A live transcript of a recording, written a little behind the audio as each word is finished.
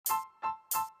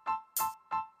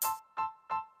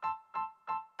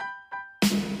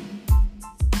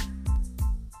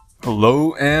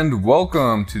Hello and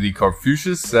welcome to the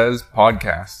Confucius Says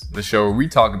podcast, the show where we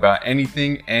talk about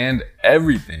anything and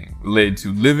everything related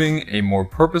to living a more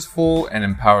purposeful and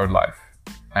empowered life.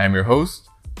 I am your host,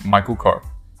 Michael Karp,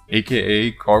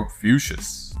 aka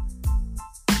Karpfucius.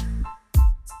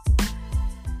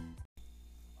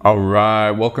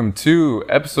 Alright, welcome to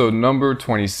episode number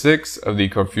 26 of the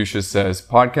Confucius Says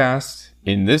podcast.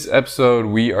 In this episode,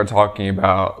 we are talking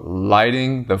about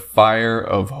lighting the fire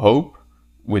of hope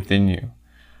within you.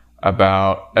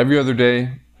 About every other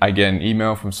day, I get an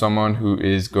email from someone who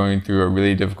is going through a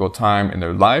really difficult time in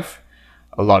their life.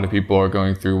 A lot of people are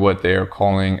going through what they are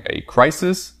calling a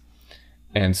crisis.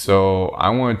 And so I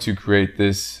wanted to create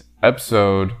this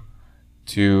episode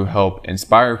to help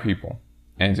inspire people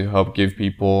and to help give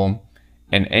people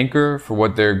an anchor for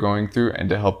what they're going through and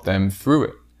to help them through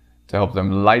it, to help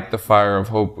them light the fire of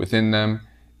hope within them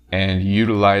and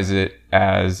utilize it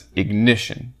as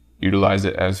ignition, utilize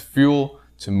it as fuel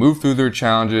to move through their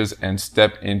challenges and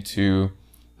step into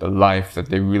the life that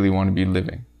they really want to be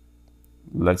living.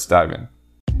 Let's dive in.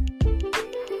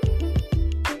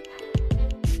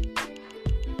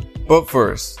 But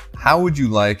first, how would you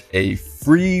like a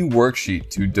free worksheet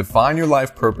to define your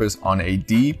life purpose on a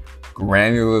deep,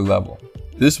 granular level?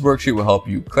 This worksheet will help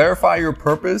you clarify your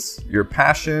purpose, your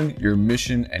passion, your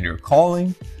mission, and your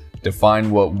calling, define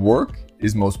what work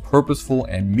is most purposeful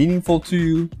and meaningful to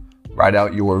you, write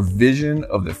out your vision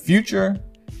of the future,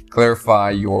 clarify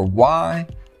your why,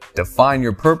 define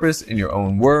your purpose in your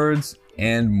own words,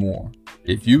 and more.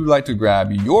 If you'd like to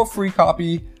grab your free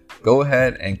copy, go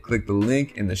ahead and click the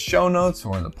link in the show notes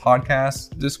or in the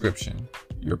podcast description.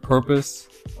 Your purpose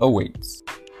awaits.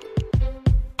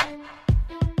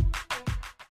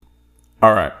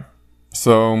 All right.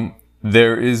 So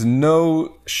there is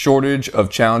no shortage of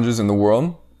challenges in the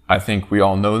world. I think we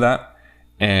all know that.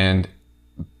 And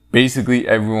basically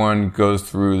everyone goes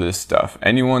through this stuff.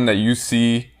 Anyone that you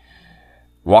see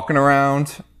walking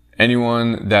around,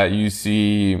 anyone that you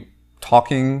see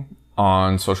talking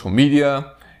on social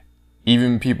media,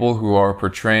 even people who are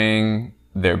portraying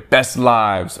their best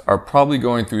lives are probably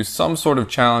going through some sort of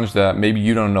challenge that maybe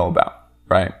you don't know about,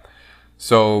 right?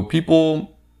 So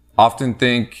people often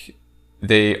think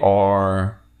they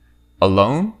are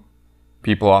alone.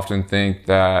 People often think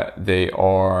that they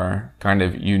are kind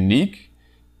of unique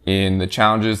in the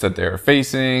challenges that they're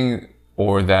facing,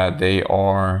 or that they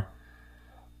are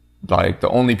like the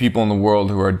only people in the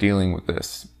world who are dealing with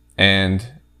this. And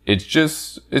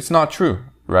it's not true,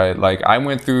 right? Like I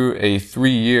went through a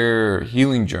 3-year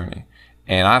healing journey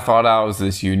and I thought I was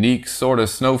this unique sort of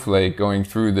snowflake going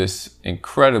through this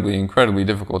incredibly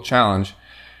difficult challenge.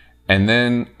 And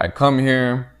then I come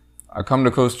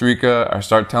to Costa Rica, I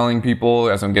start telling people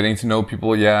as I'm getting to know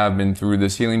people, yeah, I've been through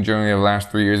this healing journey of the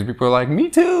last 3 years. And people are like, me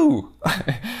too.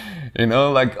 You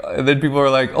know, like then people are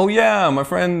like, oh yeah, my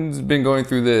friend's been going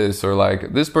through this, or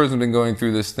like this person's been going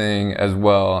through this thing as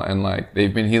well. And like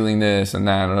they've been healing this and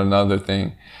that and another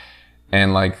thing.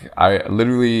 And like I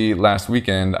literally last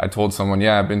weekend, I told someone,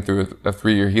 yeah, I've been through a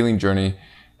 3-year healing journey.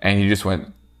 And he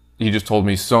just told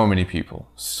me so many people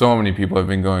have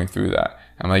been going through that.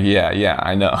 I'm like, yeah,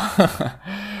 I know.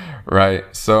 Right.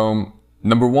 So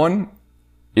number one,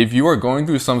 if you are going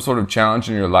through some sort of challenge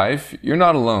in your life, you're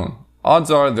not alone.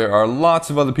 Odds are there are lots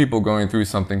of other people going through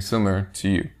something similar to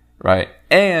you, right?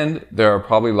 And there are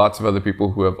probably lots of other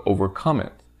people who have overcome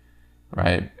it,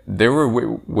 right? There were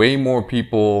way more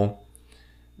people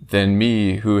than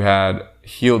me who had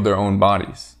healed their own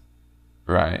bodies,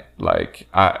 right? Like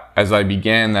as I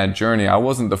began that journey, I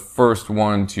wasn't the first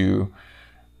one to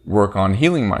work on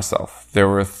healing myself. There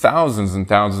were thousands and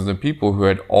thousands of people who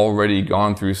had already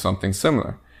gone through something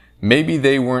similar. Maybe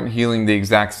they weren't healing the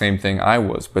exact same thing I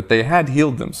was, but they had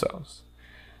healed themselves.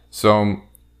 So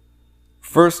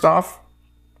first off,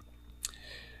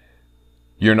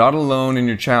 you're not alone in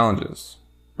your challenges,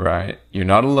 right? You're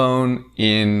not alone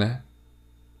in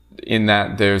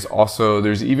that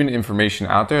there's even information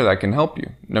out there that can help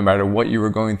you, no matter what you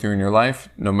were going through in your life,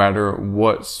 no matter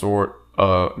what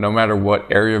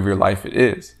area of your life it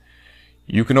is.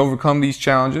 You can overcome these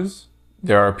challenges.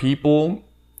 There are people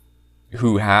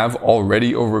who have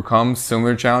already overcome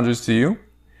similar challenges to you,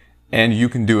 and you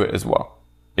can do it as well.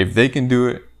 If they can do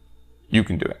it, you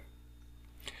can do it.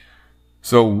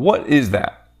 So what is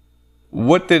that?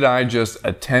 What did I just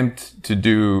attempt to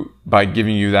do by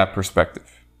giving you that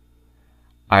perspective?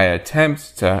 I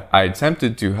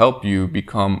attempted to help you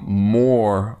become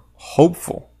more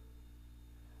hopeful.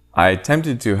 I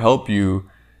attempted to help you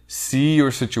see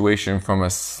your situation from a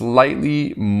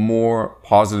slightly more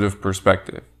positive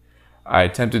perspective. I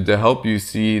attempted to help you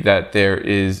see that there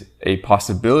is a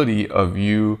possibility of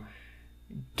you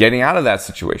getting out of that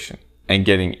situation and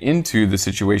getting into the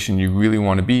situation you really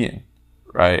want to be in,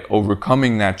 right?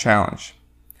 Overcoming that challenge.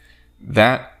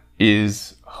 That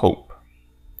is hope.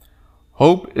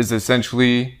 Hope is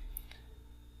essentially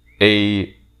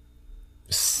a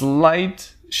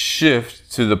slight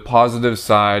shift to the positive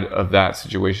side of that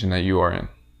situation that you are in,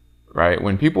 right?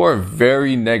 When people are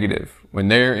very negative, when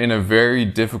they're in a very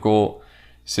difficult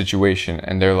situation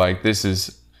and they're like, this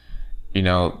is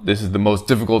the most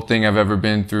difficult thing I've ever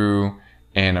been through,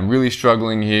 and I'm really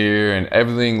struggling here, and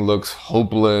everything looks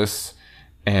hopeless,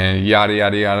 and yada,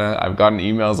 yada, yada. I've gotten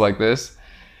emails like this.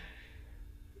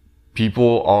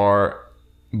 People are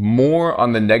more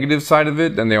on the negative side of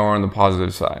it than they are on the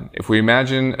positive side. If we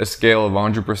imagine a scale of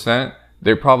 100%,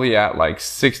 they're probably at like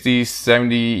 60,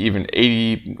 70, even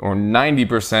 80 or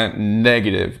 90%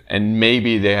 negative, and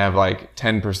maybe they have like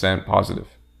 10% positive,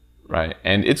 right?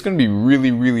 And it's going to be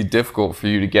really, really difficult for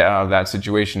you to get out of that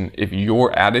situation if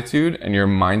your attitude and your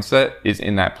mindset is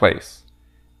in that place.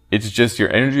 It's just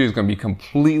your energy is going to be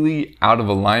completely out of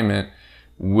alignment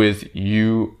with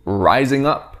you rising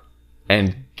up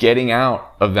and getting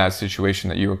out of that situation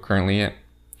that you are currently in.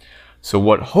 So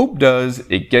what hope does,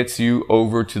 it gets you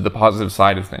over to the positive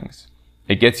side of things.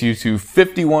 It gets you to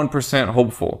 51%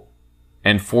 hopeful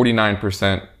and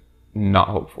 49% not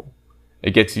hopeful.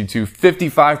 It gets you to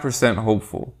 55%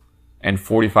 hopeful and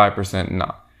 45%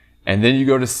 not. And then you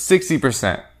go to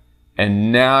 60%,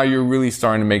 and now you're really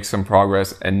starting to make some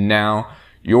progress, and now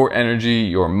your energy,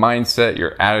 your mindset,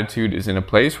 your attitude is in a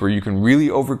place where you can really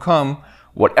overcome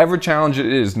whatever challenge it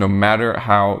is, no matter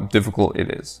how difficult it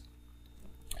is.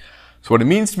 So what it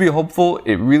means to be hopeful,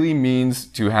 it really means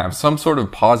to have some sort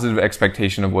of positive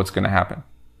expectation of what's going to happen.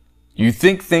 You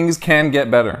think things can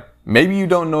get better. Maybe you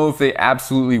don't know if they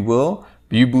absolutely will,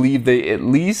 but you believe they at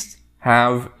least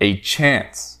have a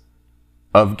chance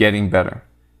of getting better.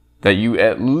 That you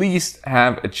at least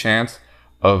have a chance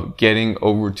of getting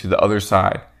over to the other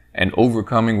side and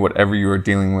overcoming whatever you are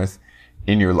dealing with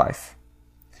in your life.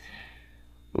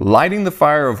 Lighting the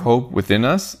fire of hope within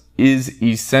us is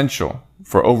essential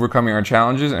for overcoming our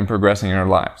challenges and progressing in our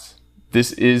lives.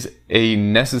 This is a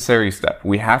necessary step.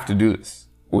 We have to do this.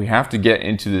 We have to get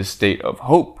into this state of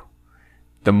hope.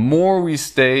 The more we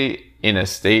stay in a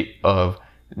state of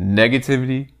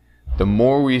negativity, the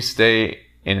more we stay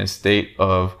in a state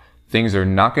of things are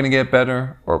not going to get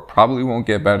better or probably won't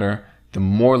get better, the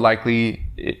more likely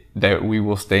that we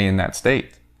will stay in that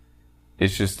state.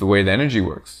 It's just the way the energy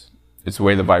works. It's the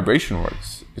way the vibration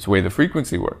works. It's the way the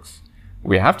frequency works.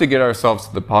 We have to get ourselves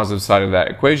to the positive side of that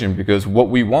equation, because what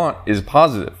we want is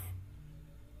positive.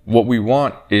 What we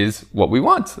want is what we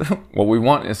want. What we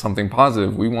want is something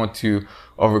positive. We want to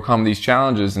overcome these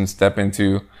challenges and step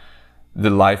into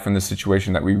the life and the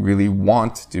situation that we really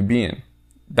want to be in.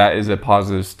 That is a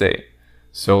positive state.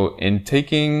 So in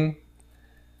taking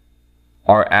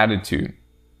our attitude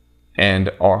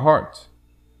and our heart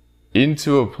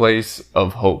into a place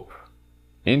of hope,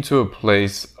 into a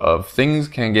place of things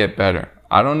can get better.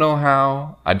 I don't know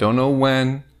how, I don't know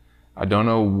when, I don't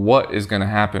know what is going to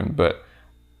happen, but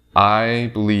I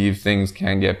believe things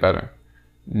can get better.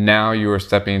 Now you are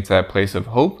stepping into that place of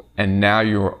hope, and now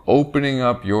you are opening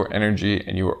up your energy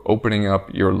and you are opening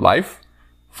up your life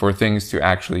for things to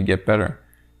actually get better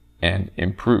and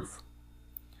improve.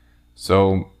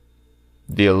 So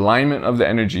the alignment of the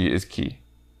energy is key,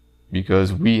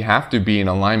 because we have to be in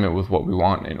alignment with what we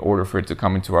want in order for it to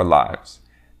come into our lives.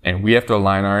 And we have to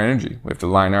align our energy. We have to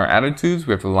align our attitudes.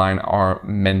 We have to align our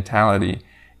mentality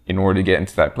in order to get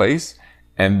into that place.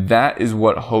 And that is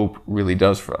what hope really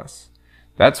does for us.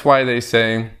 That's why they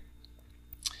say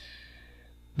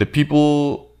the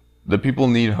people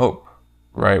need hope,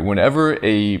 right? Whenever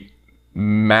a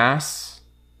mass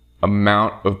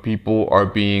amount of people are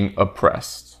being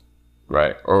oppressed,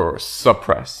 right? Or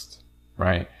suppressed,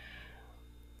 right?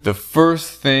 The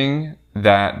first thing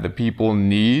that the people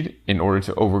need in order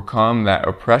to overcome that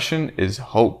oppression is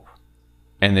hope.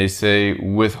 And they say,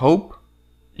 with hope,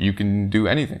 you can do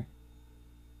anything.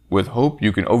 With hope,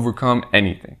 you can overcome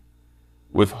anything.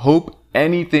 With hope,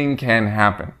 anything can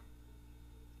happen.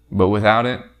 But without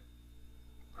it,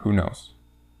 who knows?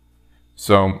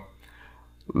 So,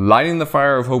 lighting the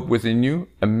fire of hope within you,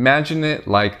 imagine it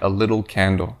like a little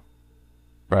candle,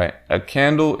 right? A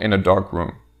candle in a dark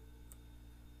room.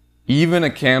 Even a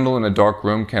candle in a dark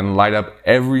room can light up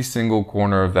every single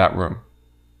corner of that room.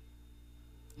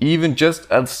 Even just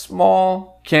a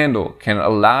small candle can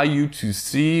allow you to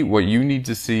see what you need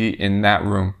to see in that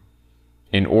room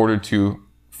in order to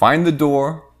find the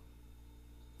door,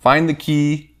 find the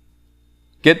key,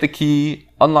 get the key,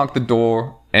 unlock the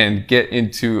door, and get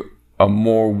into a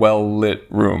more well-lit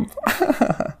room.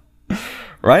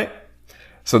 Right?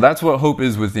 So that's what hope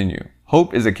is within you.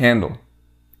 Hope is a candle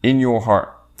in your heart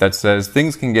that says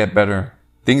things can get better,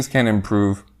 things can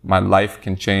improve, my life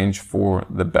can change for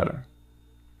the better.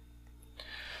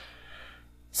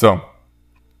 So,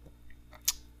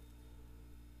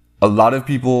 a lot of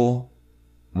people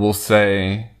will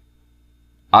say,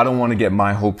 I don't want to get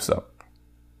my hopes up.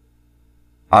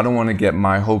 I don't want to get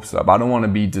my hopes up. I don't want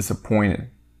to be disappointed.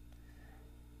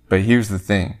 But here's the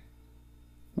thing.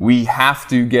 We have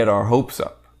to get our hopes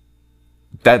up.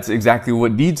 That's exactly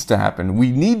what needs to happen.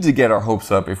 We need to get our hopes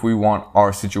up if we want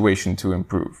our situation to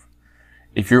improve.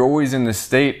 If you're always in the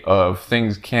state of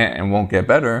things can't and won't get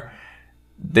better,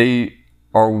 they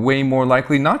are way more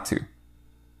likely not to.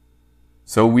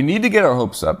 So we need to get our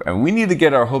hopes up, and we need to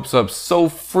get our hopes up so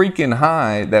freaking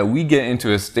high that we get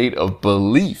into a state of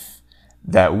belief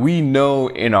that we know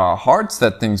in our hearts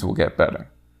that things will get better.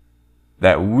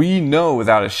 That we know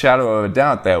without a shadow of a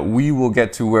doubt that we will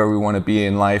get to where we want to be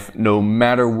in life no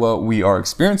matter what we are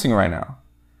experiencing right now.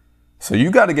 So you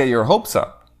got to get your hopes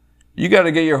up. You got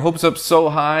to get your hopes up so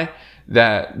high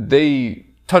that they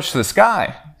touch the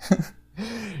sky.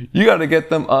 You got to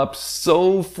get them up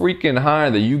so freaking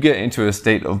high that you get into a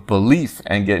state of belief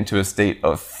and get into a state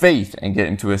of faith and get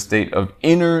into a state of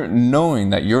inner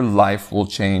knowing that your life will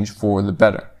change for the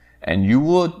better and you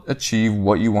will achieve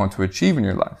what you want to achieve in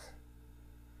your life.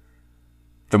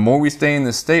 The more we stay in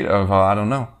this state of, I don't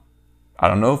know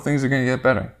if things are going to get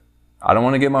better. I don't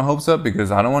want to get my hopes up because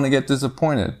I don't want to get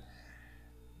disappointed.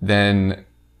 Then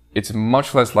it's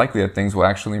much less likely that things will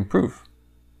actually improve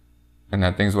and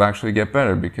that things will actually get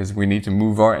better because we need to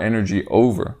move our energy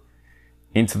over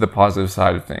into the positive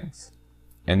side of things.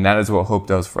 And that is what hope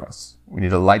does for us. We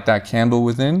need to light that candle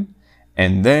within,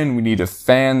 and then we need to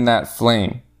fan that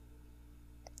flame.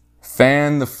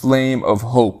 Fan the flame of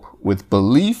hope with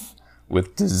belief,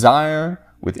 with desire,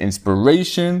 with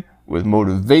inspiration, with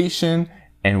motivation,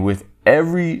 and with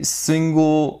every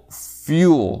single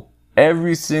fuel,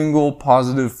 every single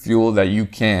positive fuel that you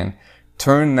can.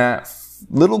 Turn that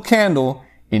little candle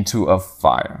into a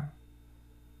fire.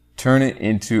 Turn it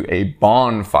into a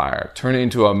bonfire. Turn it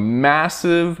into a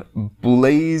massive,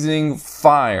 blazing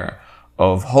fire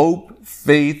of hope,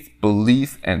 faith,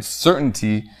 belief, and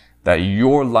certainty that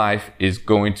your life is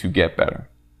going to get better.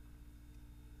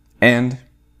 And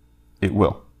it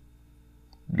will.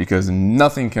 Because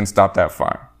nothing can stop that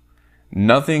fire.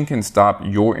 Nothing can stop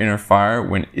your inner fire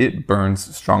when it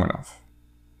burns strong enough.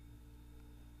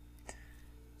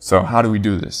 So how do we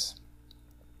do this?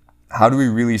 How do we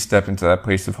really step into that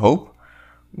place of hope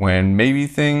when maybe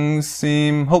things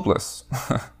seem hopeless?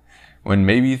 When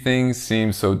maybe things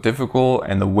seem so difficult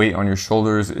and the weight on your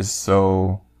shoulders is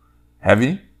so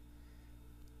heavy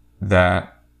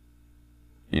that,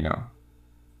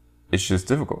 it's just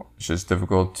difficult. It's just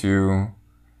difficult to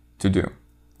do.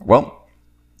 Well,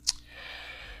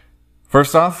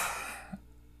 first off,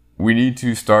 we need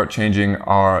to start changing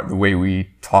the way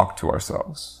we talk to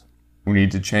ourselves. We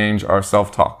need to change our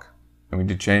self-talk. And we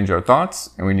need to change our thoughts,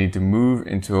 and we need to move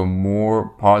into a more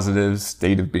positive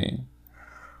state of being.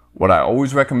 What I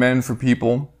always recommend for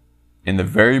people in the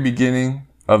very beginning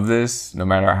of this, no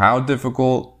matter how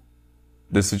difficult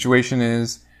the situation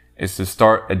is to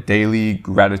start a daily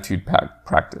gratitude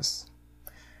practice.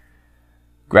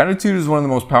 Gratitude is one of the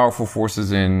most powerful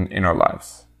forces in our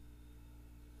lives.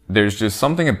 There's just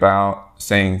something about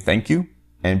saying thank you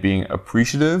and being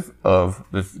appreciative of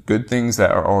the good things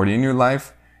that are already in your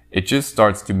life. It just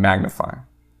starts to magnify.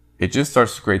 It just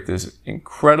starts to create this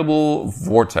incredible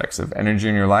vortex of energy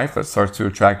in your life that starts to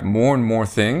attract more and more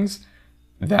things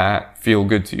that feel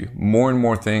good to you, more and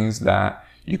more things that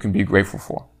you can be grateful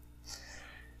for.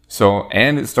 So,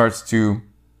 and it starts to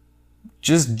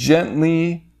just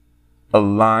gently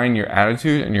align your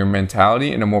attitude and your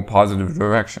mentality in a more positive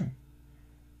direction.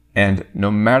 And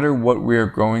no matter what we're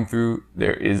going through,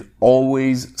 there is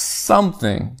always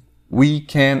something we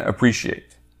can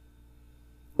appreciate.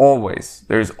 Always.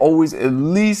 There's always at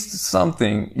least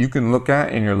something you can look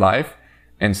at in your life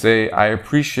and say, I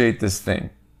appreciate this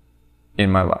thing in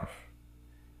my life.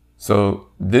 So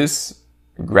this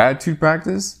gratitude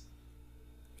practice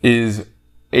is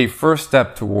a first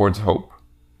step towards hope.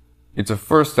 It's a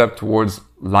first step towards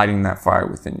lighting that fire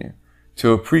within you.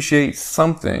 To appreciate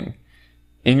something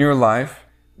in your life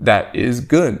that is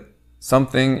good.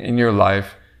 Something in your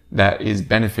life that is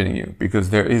benefiting you. Because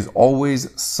there is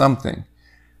always something.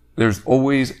 There's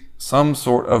always some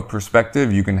sort of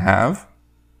perspective you can have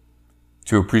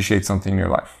to appreciate something in your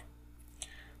life.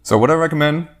 So what I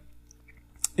recommend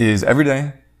is every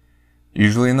day,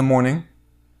 usually in the morning,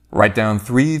 Write down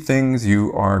 3 things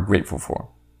you are grateful for.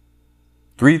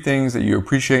 3 things that you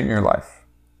appreciate in your life.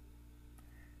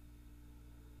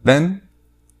 Then,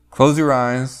 close your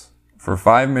eyes for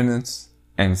 5 minutes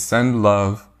and send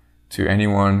love to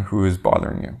anyone who is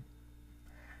bothering you.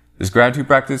 This gratitude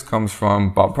practice comes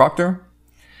from Bob Proctor.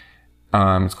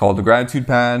 It's called the Gratitude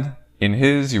Pad. In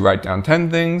his, you write down 10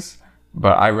 things,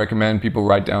 but I recommend people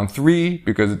write down 3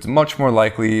 because it's much more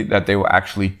likely that they will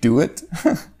actually do it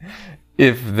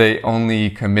if they only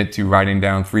commit to writing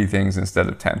down 3 things instead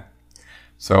of 10.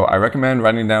 So I recommend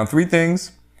writing down 3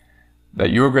 things that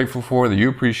you are grateful for, that you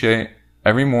appreciate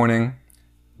every morning.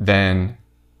 Then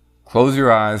close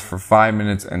your eyes for 5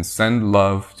 minutes and send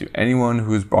love to anyone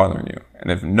who is bothering you.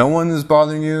 And if no one is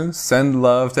bothering you, send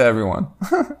love to everyone.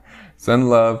 Send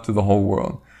love to the whole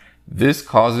world. This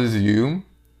causes you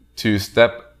to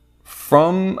step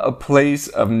from a place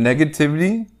of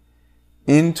negativity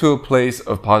into a place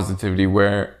of positivity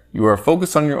where you are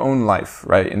focused on your own life,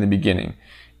 right? In the beginning,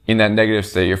 in that negative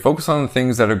state, you're focused on the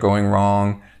things that are going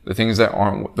wrong, the things that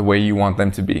aren't the way you want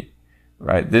them to be,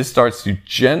 right? This starts to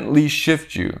gently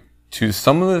shift you to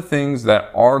some of the things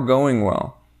that are going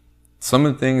well, some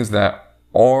of the things that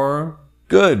are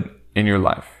good in your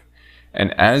life.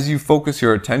 And as you focus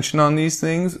your attention on these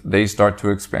things, they start to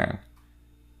expand,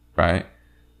 right?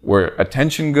 Where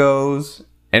attention goes,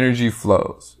 energy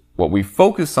flows. What we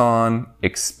focus on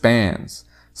expands.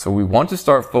 So we want to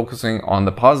start focusing on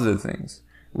the positive things.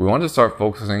 We want to start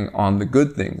focusing on the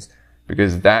good things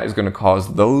because that is going to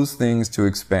cause those things to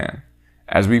expand.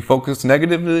 As we focus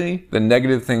negatively, the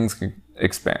negative things can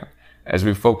expand. As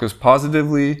we focus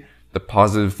positively, the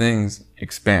positive things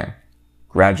expand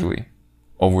gradually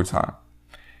over time.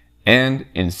 And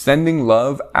in sending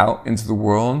love out into the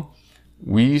world,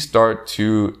 we start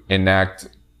to enact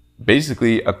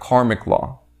basically a karmic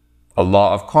law, a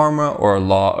law of karma or a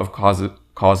law of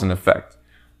cause and effect.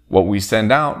 What we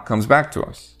send out comes back to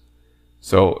us.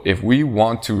 So if we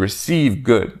want to receive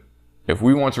good, if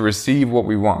we want to receive what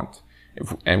we want,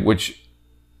 and which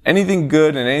anything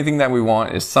good and anything that we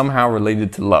want is somehow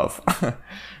related to love,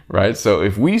 right? So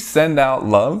if we send out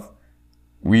love,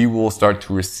 we will start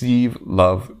to receive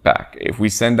love back. If we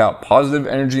send out positive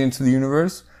energy into the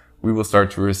universe, we will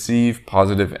start to receive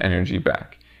positive energy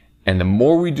back. And the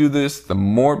more we do this, the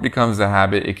more it becomes a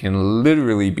habit. It can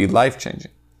literally be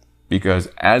life-changing. Because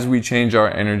as we change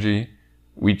our energy,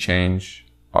 we change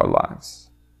our lives.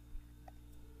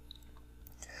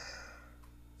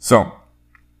 So,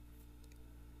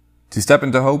 to step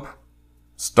into hope,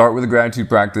 start with a gratitude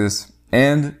practice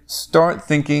and start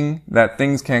thinking that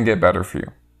things can get better for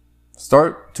you.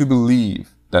 Start to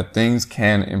believe that things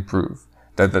can improve,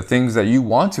 that the things that you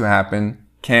want to happen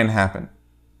can happen,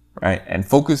 right? And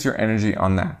focus your energy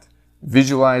on that.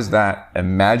 Visualize that,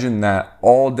 imagine that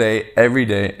all day, every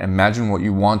day. Imagine what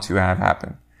you want to have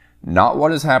happen, not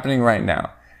what is happening right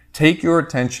now. Take your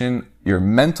attention, your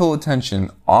mental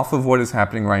attention off of what is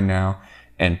happening right now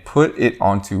and put it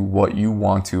onto what you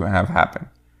want to have happen.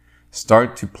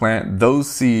 Start to plant those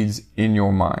seeds in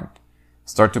your mind.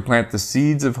 Start to plant the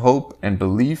seeds of hope and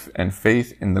belief and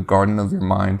faith in the garden of your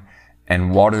mind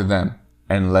and water them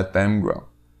and let them grow.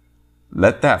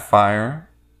 Let that fire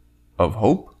of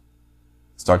hope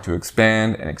start to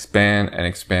expand and expand and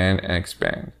expand and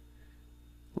expand.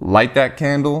 Light that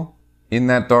candle in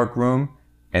that dark room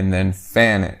and then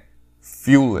fan it,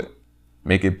 fuel it,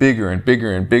 make it bigger and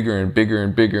bigger and bigger and bigger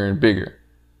and bigger and bigger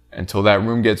until that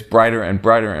room gets brighter and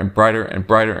brighter and brighter and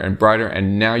brighter and brighter.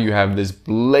 And now you have this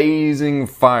blazing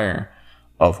fire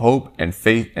of hope and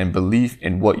faith and belief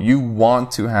in what you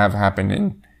want to have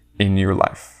happen in your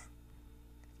life.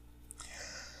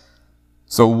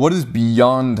 So what is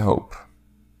beyond hope?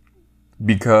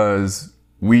 Because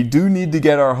we do need to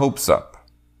get our hopes up,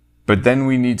 but then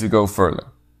we need to go further.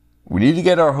 We need to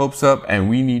get our hopes up and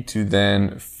we need to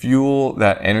then fuel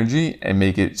that energy and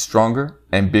make it stronger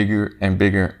and bigger and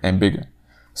bigger and bigger.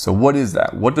 So what is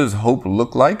that? What does hope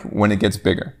look like when it gets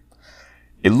bigger?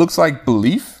 It looks like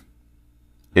belief.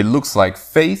 It looks like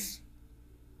faith.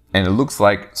 And it looks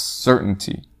like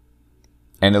certainty.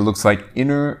 And it looks like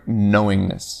inner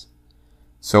knowingness.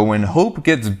 So when hope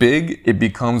gets big, it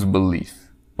becomes belief.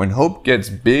 When hope gets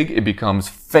big, it becomes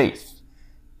faith.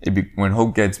 When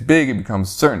hope gets big, it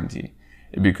becomes certainty.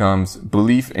 It becomes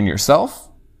belief in yourself.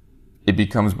 It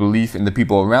becomes belief in the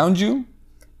people around you.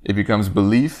 It becomes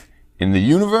belief in the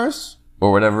universe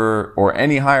or whatever, or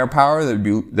any higher power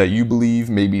that you believe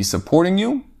may be supporting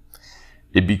you.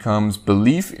 It becomes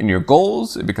belief in your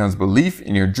goals. It becomes belief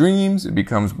in your dreams. It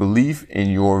becomes belief in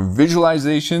your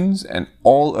visualizations and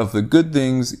all of the good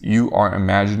things you are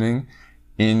imagining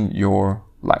in your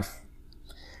life.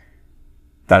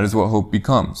 That is what hope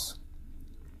becomes.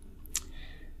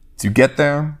 To get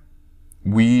there,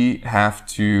 we have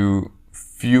to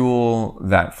fuel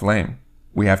that flame.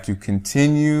 We have to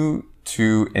continue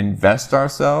to invest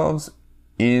ourselves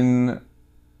in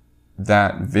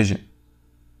that vision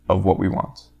of what we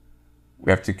want.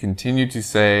 We have to continue to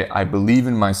say, I believe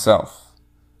in myself.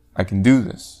 I can do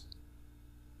this.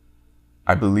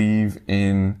 I believe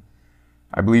the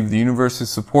universe is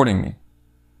supporting me.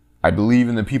 I believe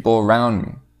in the people around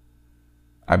me.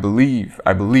 I believe.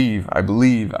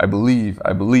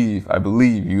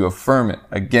 You affirm it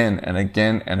again and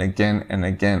again and again and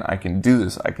again. I can do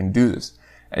this.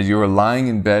 As you are lying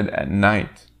in bed at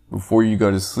night before you go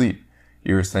to sleep,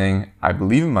 you're saying, I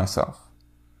believe in myself.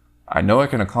 I know I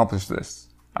can accomplish this.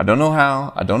 I don't know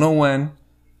how, I don't know when,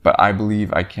 but I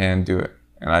believe I can do it.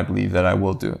 And I believe that I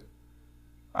will do it.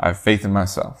 I have faith in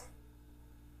myself.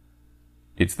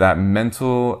 It's that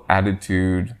mental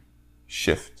attitude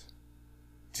shift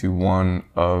to one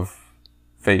of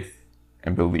faith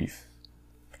and belief.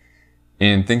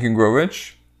 In Think and Grow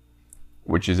Rich,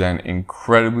 which is an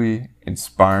incredibly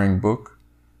inspiring book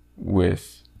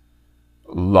with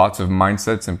lots of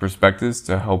mindsets and perspectives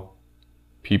to help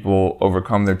people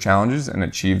overcome their challenges and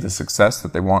achieve the success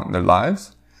that they want in their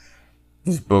lives.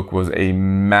 This book was a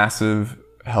massive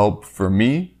help for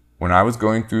me when I was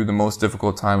going through the most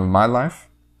difficult time of my life.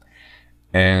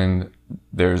 And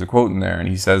there's a quote in there, and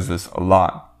he says this a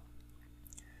lot.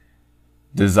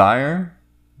 Desire,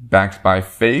 backed by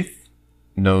faith,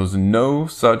 knows no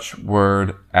such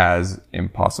word as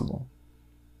impossible.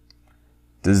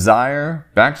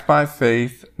 Desire, backed by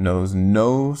faith, knows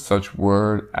no such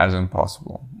word as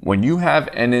impossible. When you have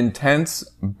an intense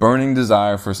burning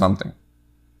desire for something,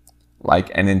 like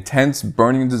an intense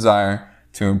burning desire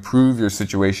to improve your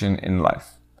situation in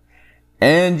life,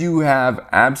 and you have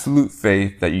absolute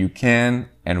faith that you can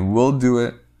and will do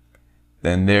it,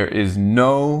 then there is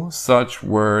no such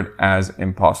word as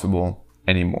impossible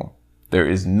anymore. There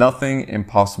is nothing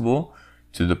impossible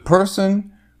to the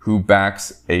person who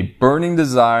backs a burning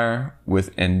desire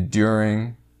with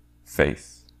enduring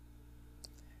faith.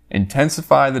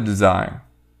 Intensify the desire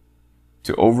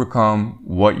to overcome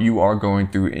what you are going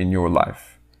through in your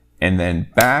life, and then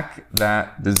back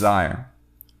that desire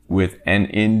with an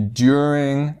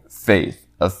enduring faith,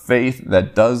 a faith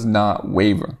that does not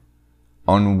waver,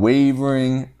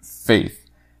 unwavering faith,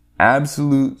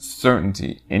 absolute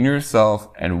certainty in yourself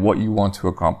and what you want to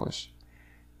accomplish.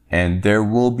 And there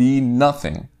will be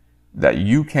nothing that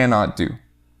you cannot do.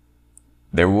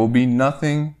 There will be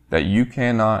nothing that you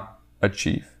cannot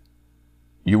achieve.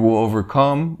 You will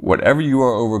overcome whatever you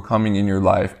are overcoming in your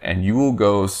life, and you will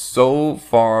go so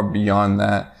far beyond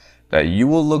that you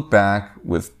will look back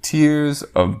with tears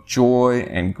of joy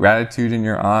and gratitude in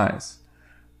your eyes,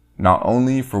 not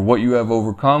only for what you have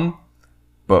overcome,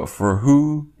 but for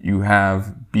who you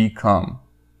have become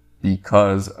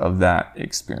because of that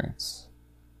experience.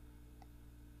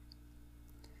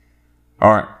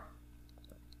 All right.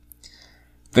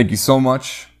 Thank you so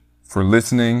much for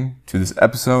listening to this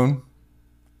episode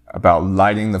about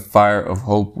lighting the fire of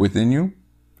hope within you.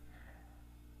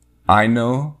 I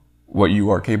know what you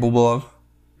are capable of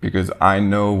because I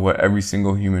know what every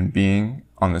single human being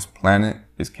on this planet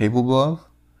is capable of.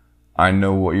 I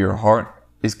know what your heart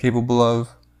is capable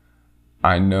of.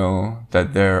 I know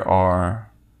that there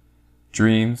are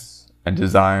dreams and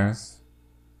desires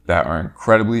that are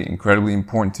incredibly, incredibly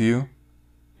important to you.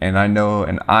 And I know,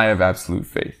 and I have absolute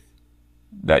faith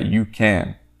that you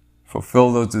can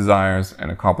fulfill those desires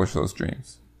and accomplish those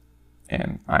dreams.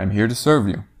 And I am here to serve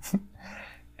you.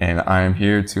 And I am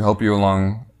here to help you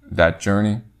along that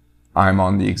journey. I'm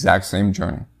on the exact same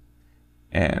journey.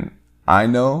 And I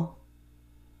know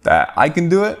that I can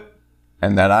do it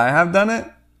and that I have done it,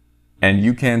 and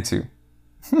you can too.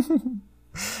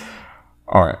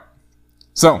 All right.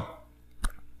 So,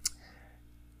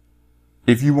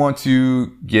 if you want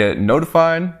to get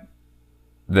notified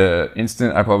the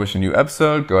instant I publish a new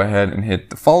episode, go ahead and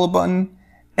hit the follow button.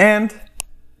 And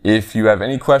if you have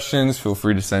any questions, feel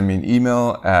free to send me an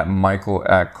email at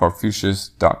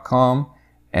michael@carfucius.com,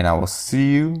 and I will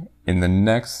see you in the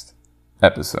next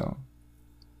episode.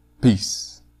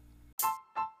 Peace.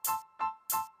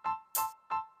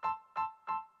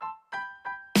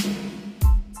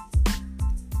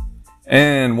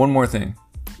 And one more thing.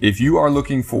 If you are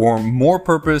looking for more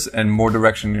purpose and more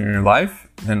direction in your life,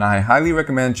 then I highly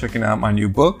recommend checking out my new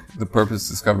book, The Purpose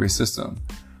Discovery System.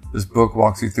 This book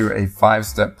walks you through a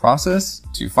 5-step process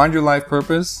to find your life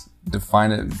purpose,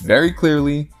 define it very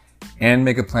clearly, and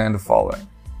make a plan to follow it.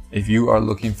 If you are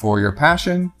looking for your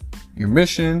passion, your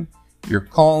mission, your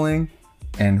calling,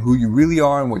 and who you really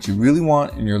are and what you really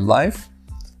want in your life,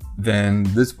 then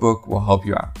this book will help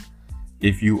you out.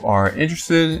 If you are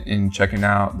interested in checking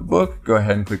out the book, go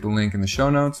ahead and click the link in the show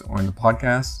notes or in the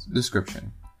podcast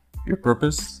description. Your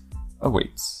purpose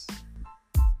awaits.